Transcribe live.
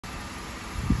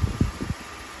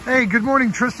Hey, good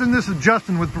morning, Tristan. This is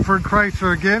Justin with Preferred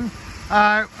Chrysler again.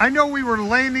 I know we were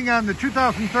landing on the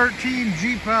 2013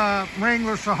 Jeep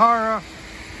Wrangler Sahara,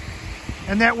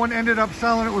 and that one ended up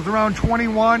selling. It was around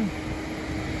 21.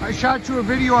 I shot you a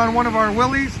video on one of our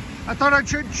Willys. I thought I'd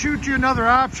shoot you another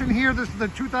option here. This is the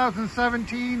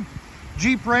 2017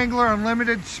 Jeep Wrangler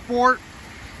Unlimited Sport.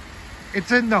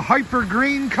 It's in the hyper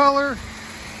green color,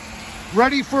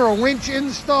 ready for a winch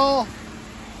install.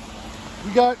 We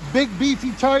got big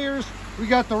beefy tires. We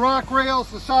got the rock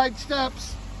rails, the side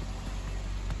steps.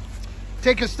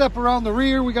 Take a step around the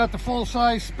rear. We got the full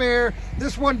size spare.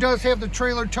 This one does have the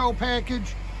trailer tow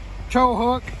package, tow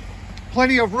hook,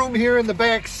 plenty of room here in the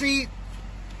back seat.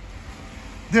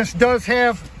 This does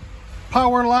have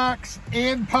power locks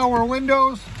and power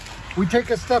windows. We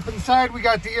take a step inside. We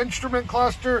got the instrument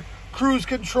cluster, cruise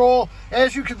control.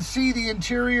 As you can see, the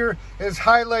interior is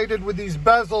highlighted with these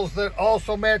bezels that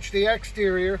also match the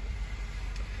exterior.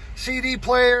 CD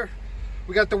player,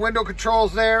 we got the window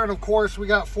controls there, and of course we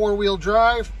got four-wheel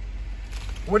drive.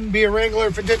 Wouldn't be a Wrangler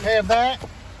if it didn't have that.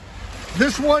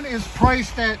 This one is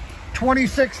priced at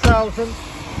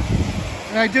 $26,000,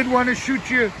 and I did want to shoot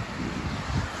you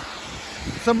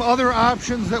some other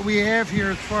options that we have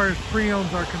here as far as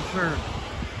pre-owns are concerned.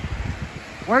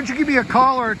 Why don't you give me a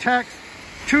call or a text,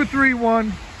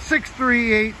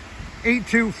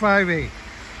 231-638-8258.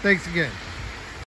 Thanks again.